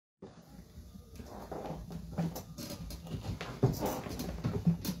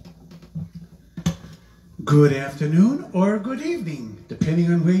Good afternoon or good evening, depending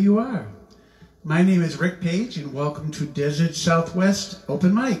on where you are. My name is Rick Page and welcome to Desert Southwest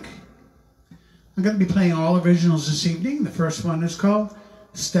Open Mic. I'm going to be playing all originals this evening. The first one is called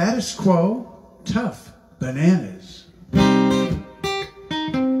Status Quo, Tough Bananas.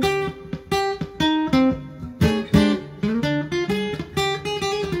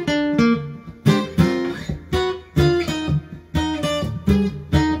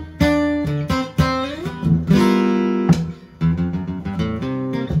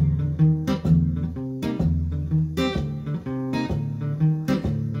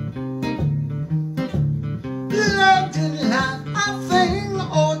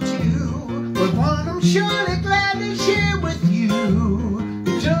 Surely glad to share with you.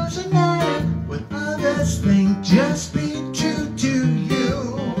 It doesn't matter what others think, just be true to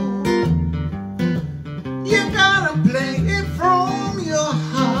you. You gotta play it from your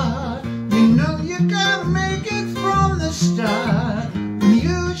heart. You know you gotta make it from the start. When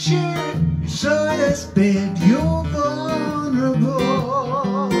you share your sawdust bed, you're vulnerable.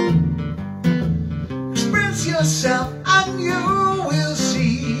 Express yourself and you will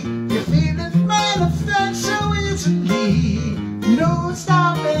see your feelings manifest so easily. No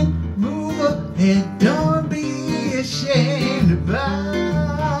stopping, move ahead, don't be ashamed about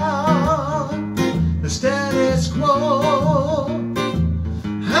the status quo.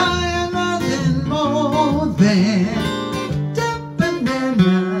 I am nothing more than that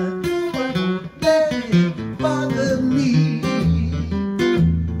banana. Let it bother me.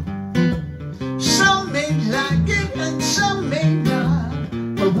 Some may like it and some may not,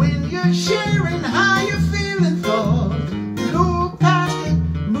 but when you're sharing how you feel and thought, look past it,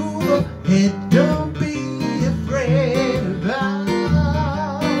 move ahead, don't be afraid about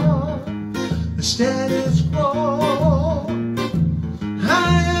the status quo.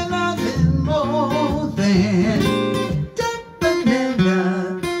 I am nothing more than that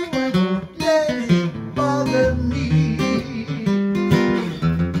banana. Let it bother me.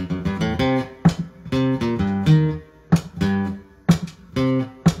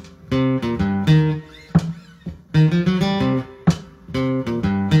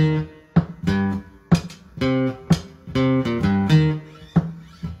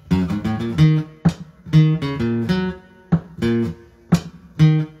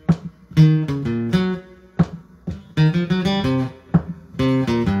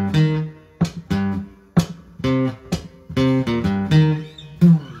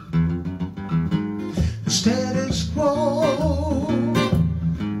 Status quo,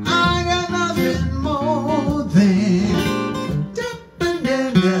 I got nothing more than that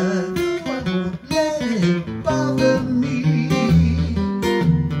banana. I won't let it bother me.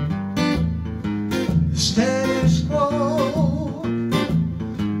 Status quo,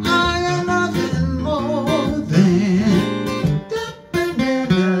 I got nothing more than that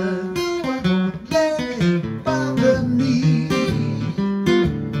banana. I won't let it bother me.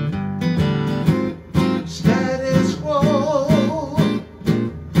 Status quo,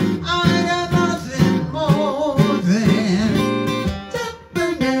 I got nothing more than that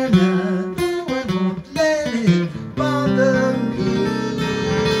banana. No, I won't let it bother me.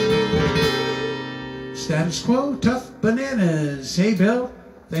 Status Quo, Tough Bananas. Hey Bill,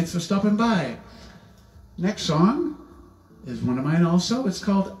 thanks for stopping by. Next song is one of mine also. It's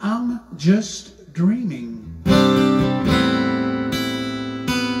called I'm Just Dreaming.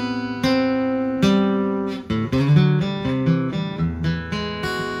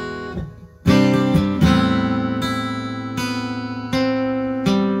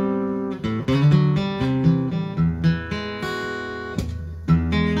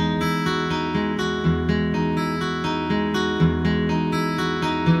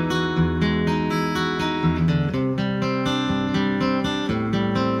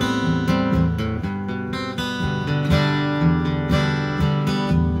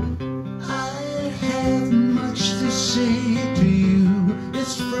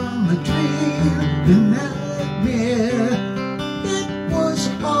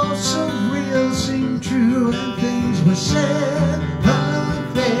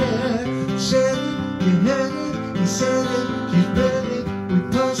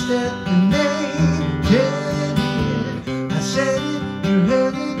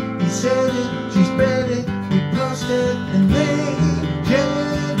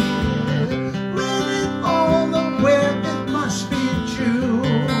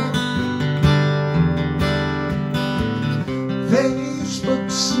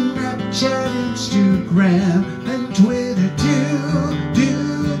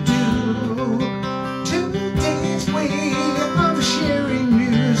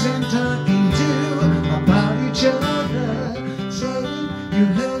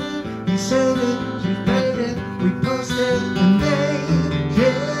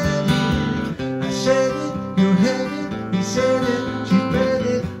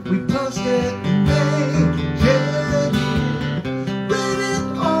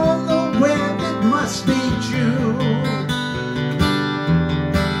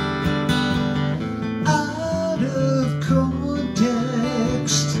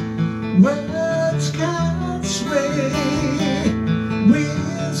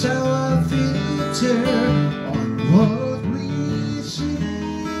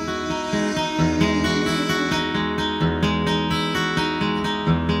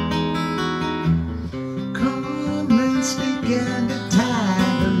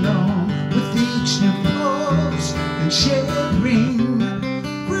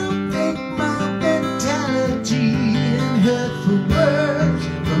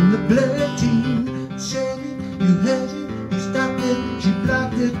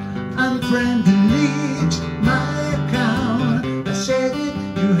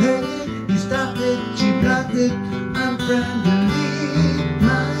 you heard it, he stopped it, she blocked it, I'm trying to leave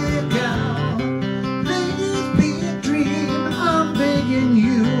my account. Let it be a dream, I'm begging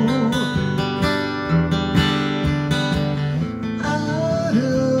you. Out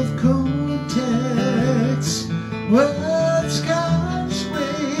of context, words can't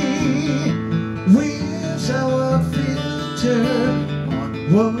sway. Where's our filter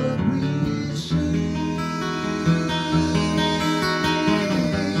on what we say?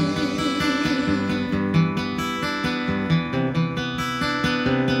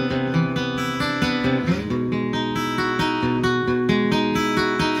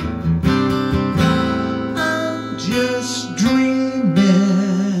 I'm just dreaming.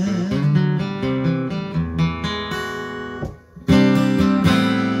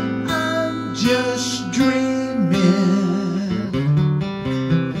 I'm just dreaming.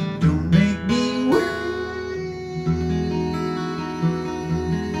 Don't make me wait.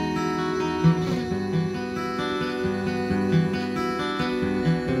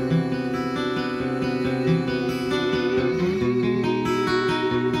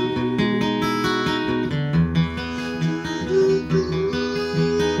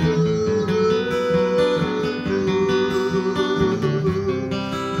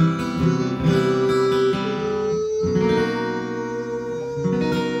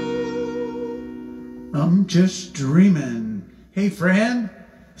 I'm just dreaming. Hey, Fran,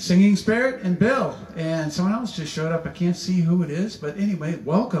 Singing Spirit, and Bill, and someone else just showed up. I can't see who it is, but anyway,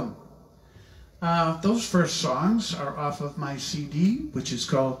 welcome. Those first songs are off of my CD, which is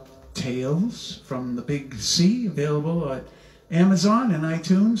called Tales from the Big C, available at Amazon and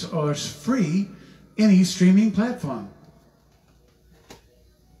iTunes, or free any streaming platform.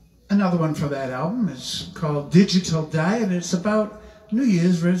 Another one for that album is called Digital Diet. It's about New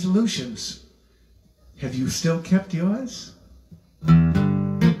Year's resolutions. Have you still kept yours?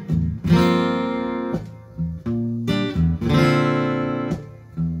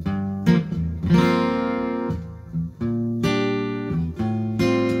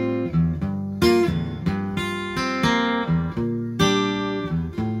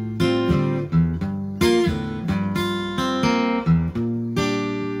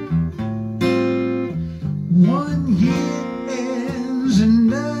 One year ends,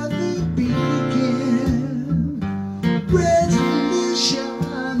 another begins.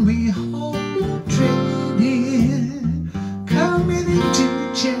 Resolution we hope will trade in. Committing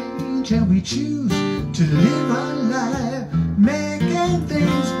to change how we choose to live our life. Making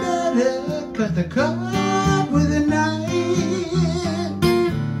things better, cut the cord with a knife.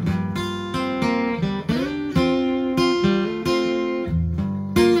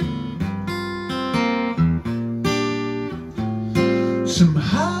 Some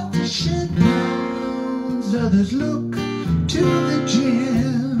hard to shut downs, others look to the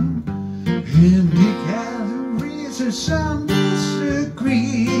gym. Empty calories, or some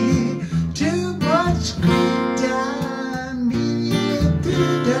disagree. Too much screen time, media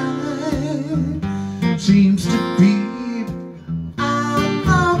paradigm seems to be out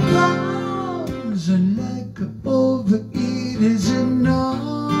of bounds. And like overeaters anonymous.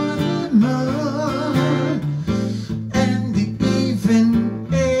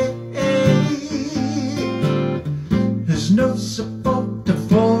 No support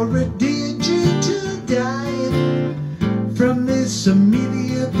for a digital diet from this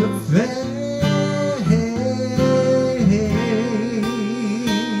media buffet.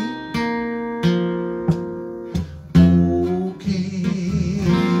 Okay,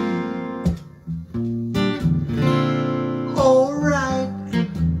 all right,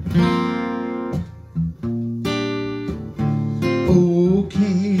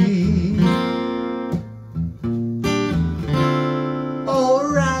 okay.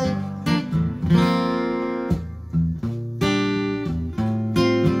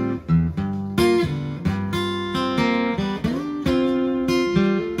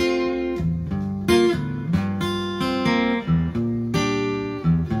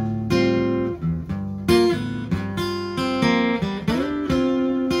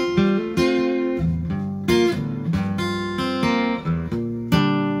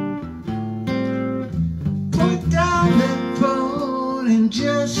 And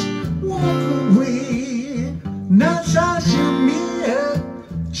just walk away. Not social media,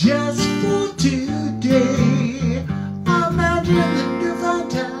 just for today. Imagine the new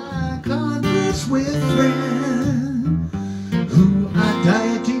time converse with friends who are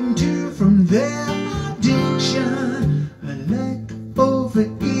dieting too from their addiction. Like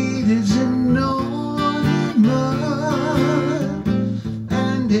overeaters anonymous,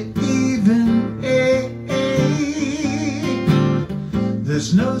 and even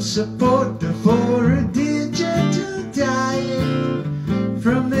There's no support for a digital diet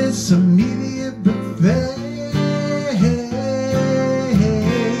from this immediate buffet.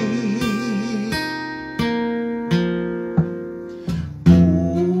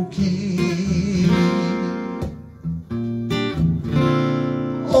 Okay,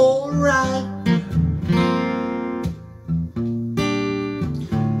 all right,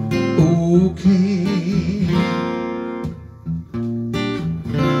 okay.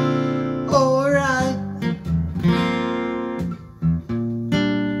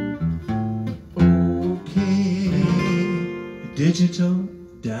 Digital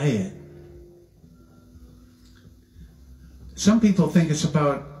diet. Some people think it's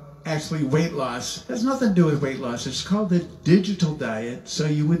about actually weight loss. It has nothing to do with weight loss. It's called a digital diet, so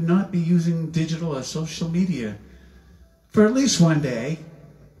you would not be using digital or social media for at least one day.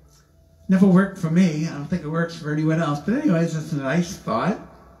 Never worked for me. I don't think it works for anyone else. But anyways, it's a nice thought.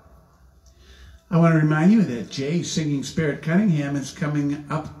 I want to remind you that Jay Singing Spirit Cunningham is coming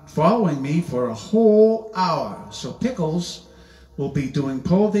up following me for a whole hour. So Pickles will be doing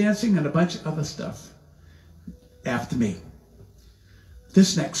pole dancing and a bunch of other stuff after me.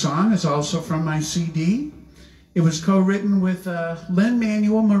 This next song is also from my CD. It was co-written with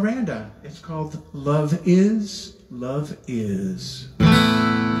Lin-Manuel Miranda. It's called Love Is, Love Is.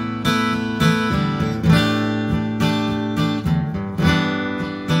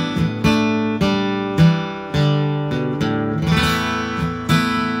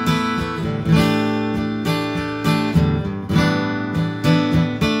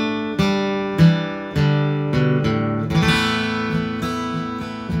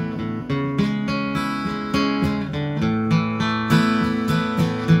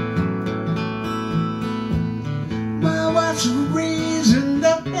 What's the reason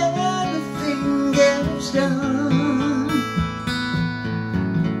that everything gets done?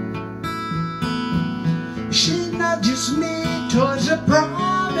 She nudges me towards a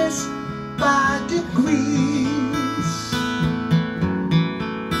promise by degrees.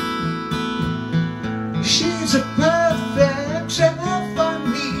 She's a perfect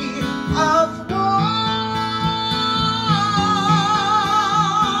symphony of one.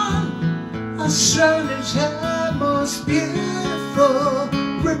 A sun is her most beautiful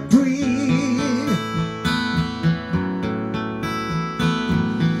reprieve.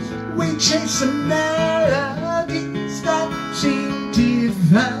 We chase the melodies that seem to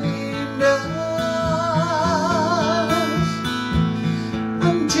find us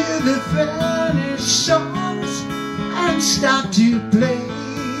until the finished songs and start to play.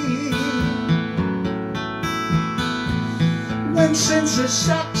 When since the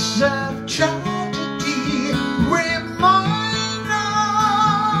sex of tragedy remind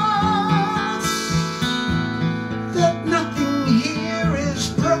us that nothing here is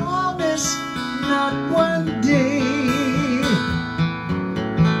promised, not one day.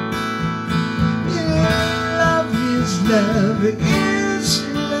 Love is, love is,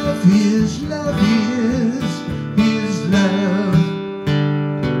 love is, love is love.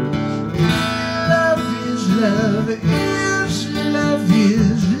 Love is, love is, love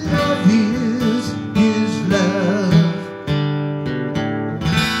is, love is love.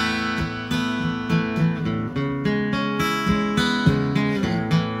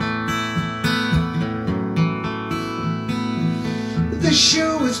 The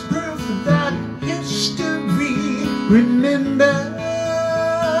show is proof that history remembers.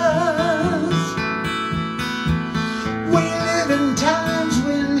 We live in times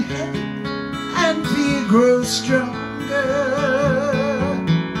when hate and fear grow stronger.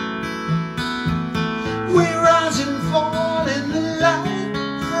 We rise and fall in the light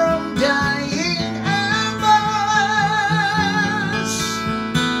from dying embers.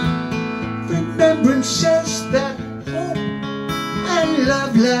 Remembrance says that hope and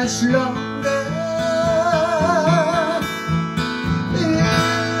love last longer.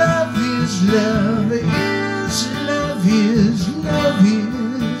 Love is, love is, love is, love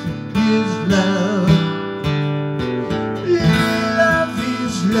is love. Love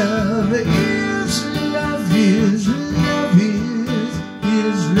is, love is, love is, love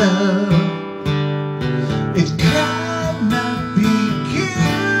is love. It cannot be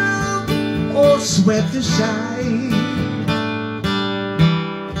killed or swept aside.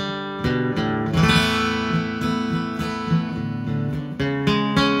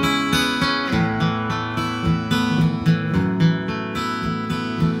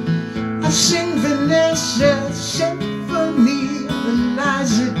 I sing Vanessa's symphony,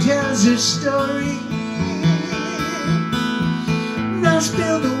 Eliza tells her story. Now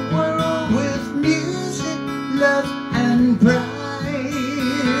fill the world with music, love and pride.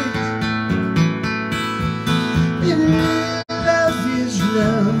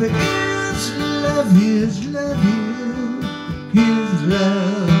 love you is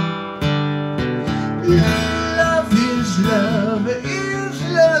love. Love is love is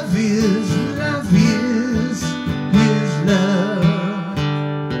love is love is love.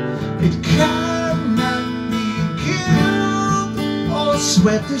 It cannot be killed or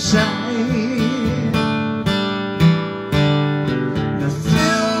swept aside. Now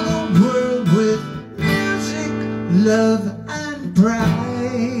fill the world with music, love and pride.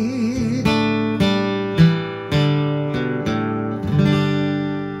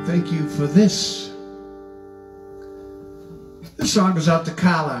 Thank you for this. This song goes out to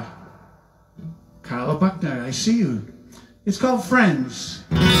Carla Buckner, I see you. It's called Friends.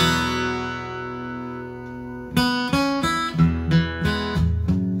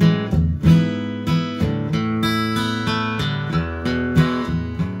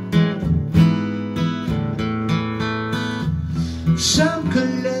 Some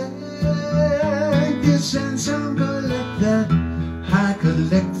collect this and some collect that. I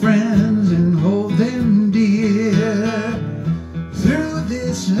collect friends and hold them dear. Through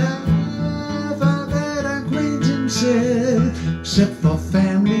this life I've had acquaintances, except for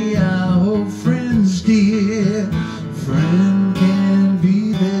family I hold friends dear. Friend can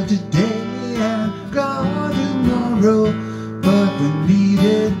be there today and gone tomorrow, but the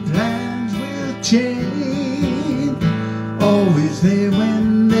needed plans will change. Always there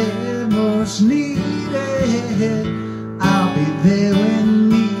when they're most needed. I'll be there when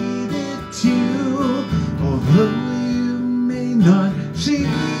needed too. Although you may not see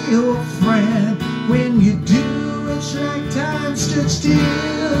your friend, when you do it's like time stood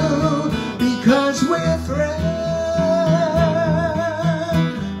still. Because we're friends,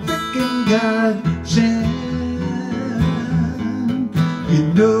 frickin' God sent. You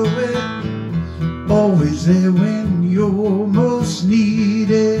know it, always there when you're most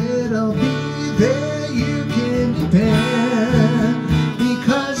needed. I'll be there, you can depend.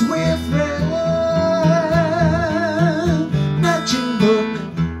 Because we're friends, matching book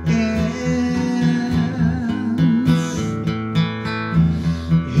ends.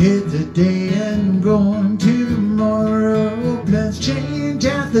 Hit the day and gone tomorrow. Plans change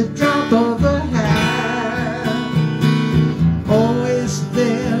at the drop of a hat. Always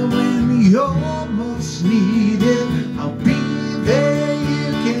there when you're most needed. I'll be there,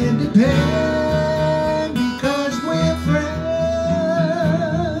 you can depend. Because we're friends,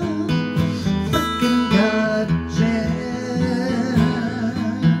 frickin' God sent.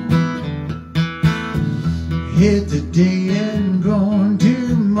 Hit the day and gone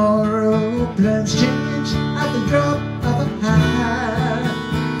tomorrow. Plans change at the drop of a hat.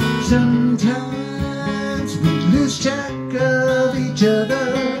 Sometimes we lose track of each other.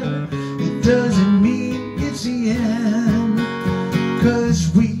 It doesn't mean it's the end, 'cause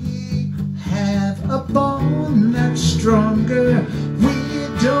we have a bond that's stronger. We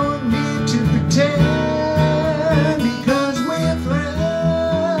don't need to pretend. Because we're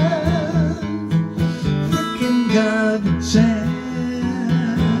friends, frickin' God sent.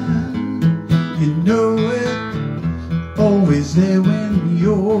 You know it, always there when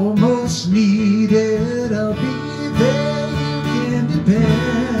you're most needed. I'll be there, you can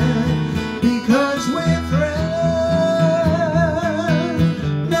depend. Because we're friends,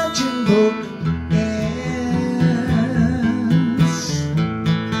 matching book ends.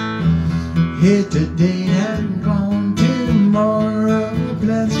 Here today and gone tomorrow.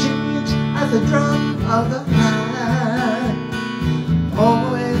 Plans change at the drop of a hat.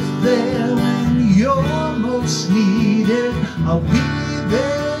 Always there when you're most needed. I'll be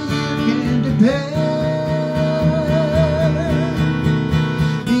there, you can depend.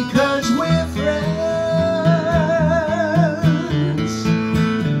 Because we're friends.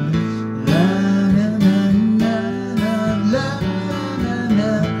 La na na na na, la na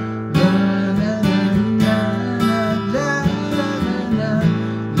na, la na na na, la na na,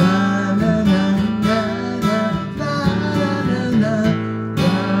 la na na na, la na na,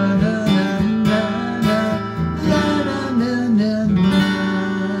 la na na.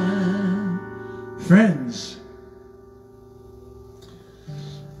 Friends.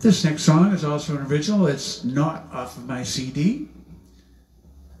 This next song is also an original. It's not off of my CD,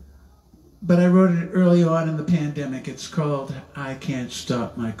 but I wrote it early on in the pandemic. It's called I Can't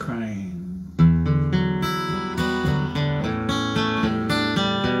Stop My Crying.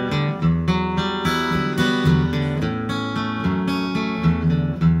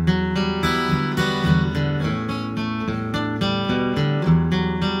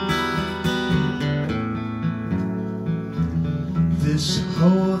 This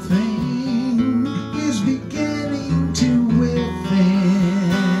whole thing is beginning to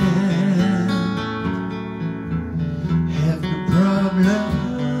within.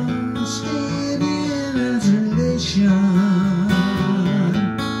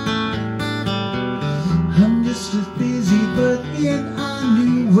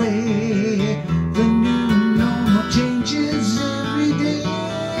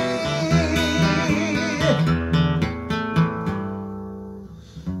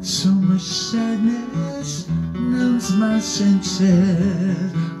 So much sadness numbs my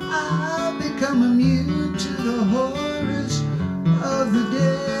senses. I've become immune to the horrors of the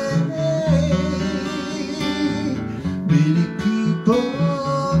day. Many people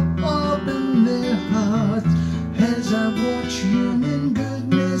open their hearts as I watch human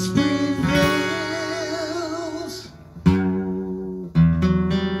goodness prevails.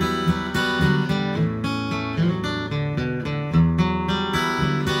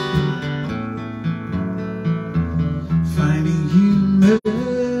 Finding humor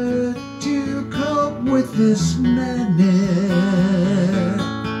to cope with this madness.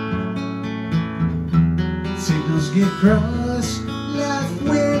 Signals get crossed, laugh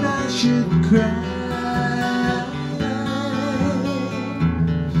when I should cry.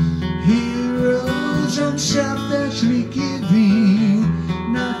 Heroes unselfishly giving,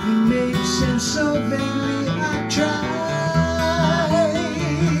 nothing makes sense, so vainly I try.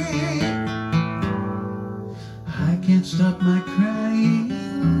 I can't stop my crying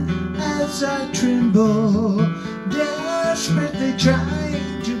as I tremble, desperately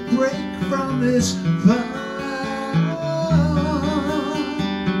trying to break from this vow.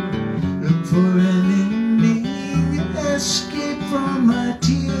 Look for an ending, escape from my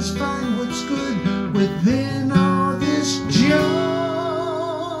tears, find what's good within all this junk.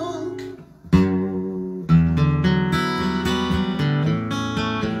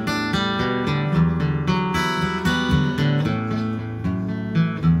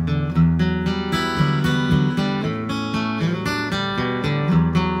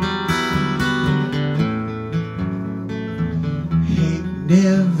 Hate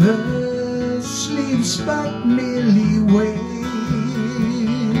never sleeps but merely waits.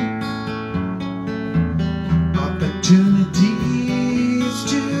 Opportunities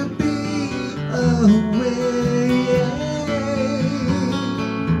to be away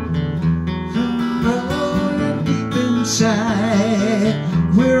from all deep inside.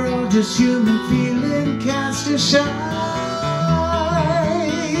 We're all just human, feeling cast aside.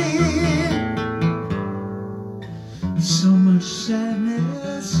 So much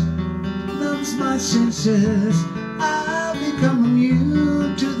sadness numbs my senses. I've become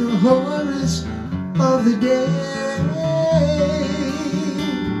immune to the horrors of the day.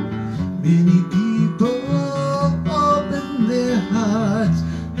 Many people open their hearts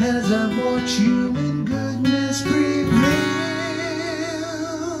as I watch human goodness prevail.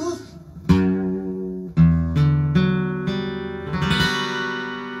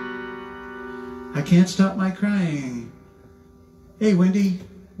 I can't stop my crying. Hey, Wendy,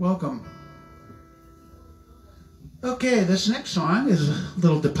 welcome. Okay, this next song is a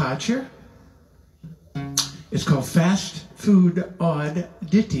little departure. It's called Fast Food Odd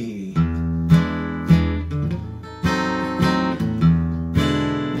Ditty.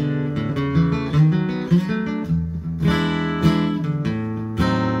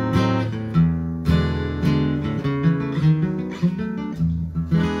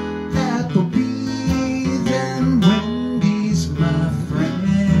 Applebee's and Wendy's, my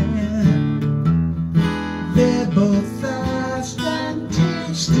friend. They're both fast and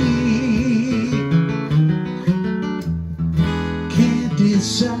tasty. Can't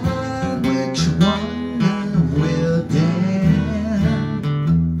decide which one I will damn.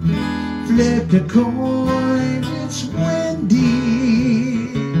 Flipped a coin, it's Wendy.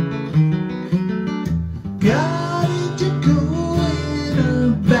 Got it to go in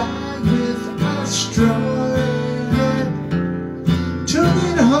a bag with a straw in it. Took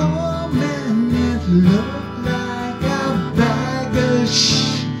it home and it looked like a bag of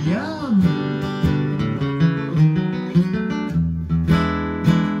yum.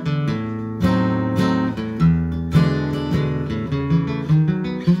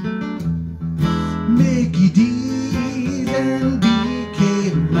 Mickey D's and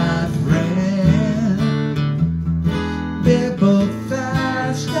BK, my friend. They're both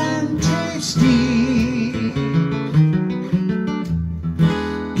fast and tasty.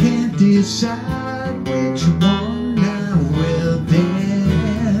 Can't decide which one I will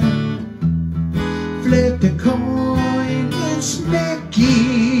then. Flip the coin, it's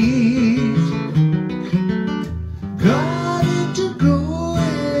Mickey's. Got it to go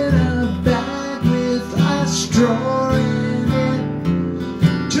in a bag with a straw in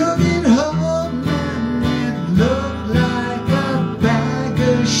it. Took it home and it looked like a bag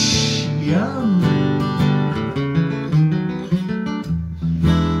of yum.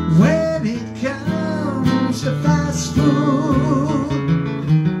 When it comes to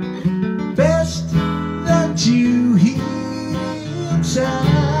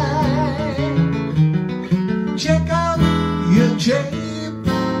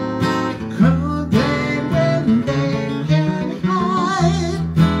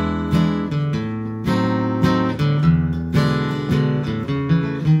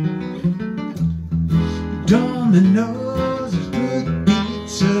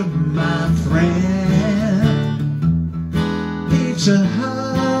pizza, my friend. Pizza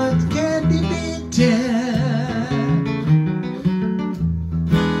Hut can't be beaten.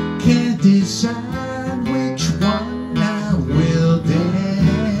 Can't decide which one I will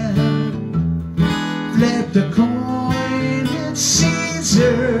then. Flip the coin, it's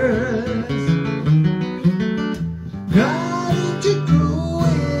Caesar's. Got it to grow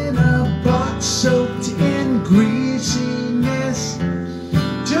in a box soaked in greasiness.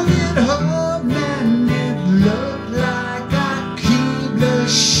 Took it home and it looked like a Keebler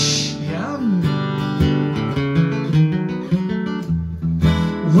yum.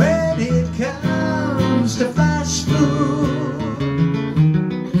 When it comes to fast food,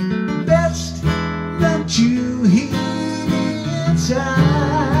 best that you heat inside.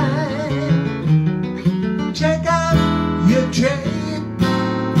 Check out your tray,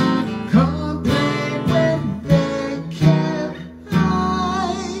 complain when they can't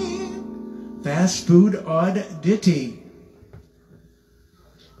hide. Fast food odd ditty.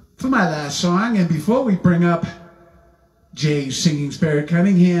 For my last song, and before we bring up Jay Singing Spirit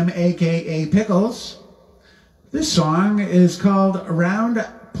Cunningham, aka Pickles, this song is called Round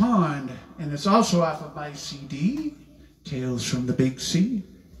Pond, and it's also off of my CD, Tales from the Big Sea.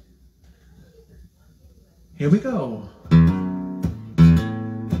 Here we go.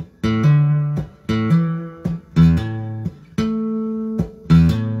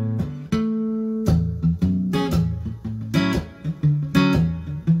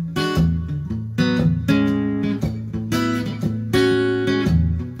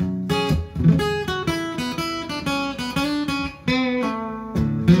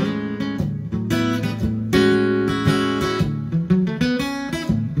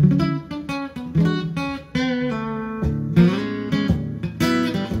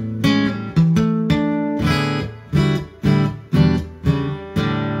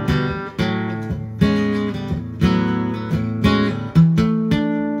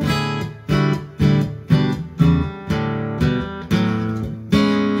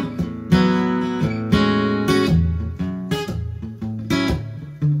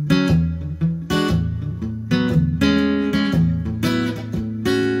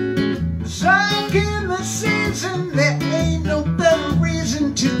 There ain't no better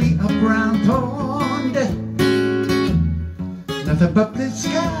reason to be a brown pond. Nothing but blue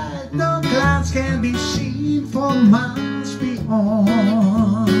sky, no clouds can be seen for miles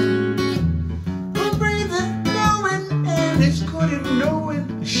beyond. We'll breathe it knowing, and it's good in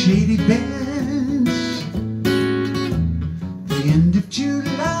knowing shady bends. The end of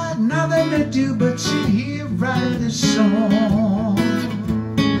July, nothing to do but sit here, write a song.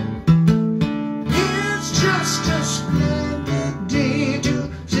 Just a splendid day to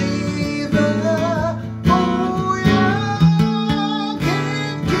savor. Oh, you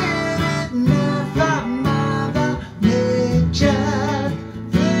can't get enough of Mother Nature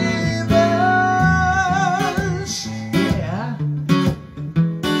flavors. Yeah.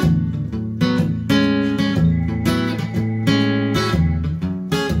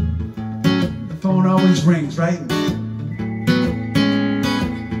 The phone always rings, right?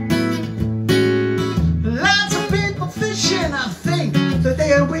 I think that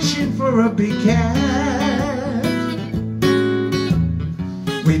they are wishing for a big cat,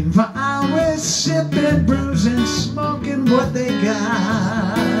 waiting for hours, sipping, bruising, smoking what they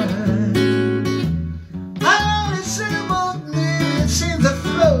got. I only see about me, it seems to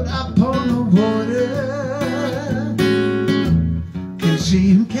float upon the water. Can see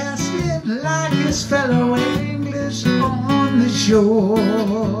him cast it like his fellow anglers on the shore.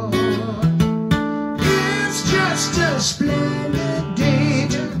 Just a splendid day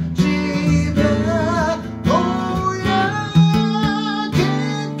to savor. Oh, yeah,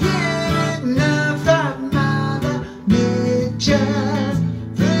 can't get enough of Mother Nature's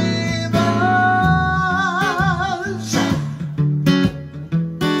flavors.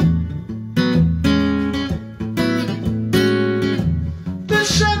 The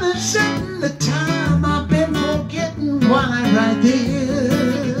sun is setting, the time I've been forgetting while I write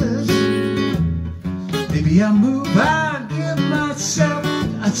this. Maybe I'll move on, give myself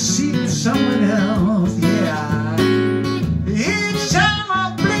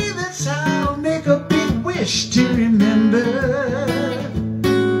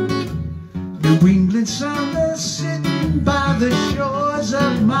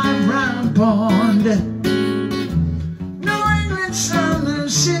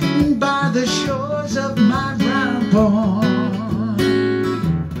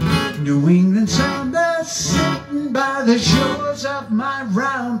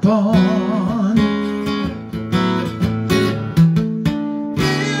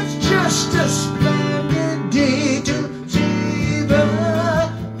just a splendid day to savor.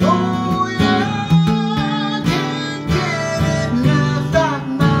 Oh yeah, can't get enough of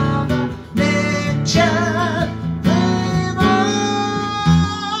Mother Nature favors.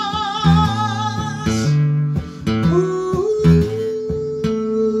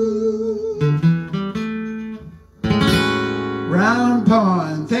 Round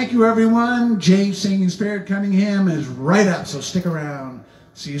pond. Thank you, everyone. Jake's Singing Spirit Cunningham is right up, so stick around.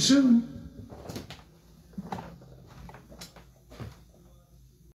 See you soon.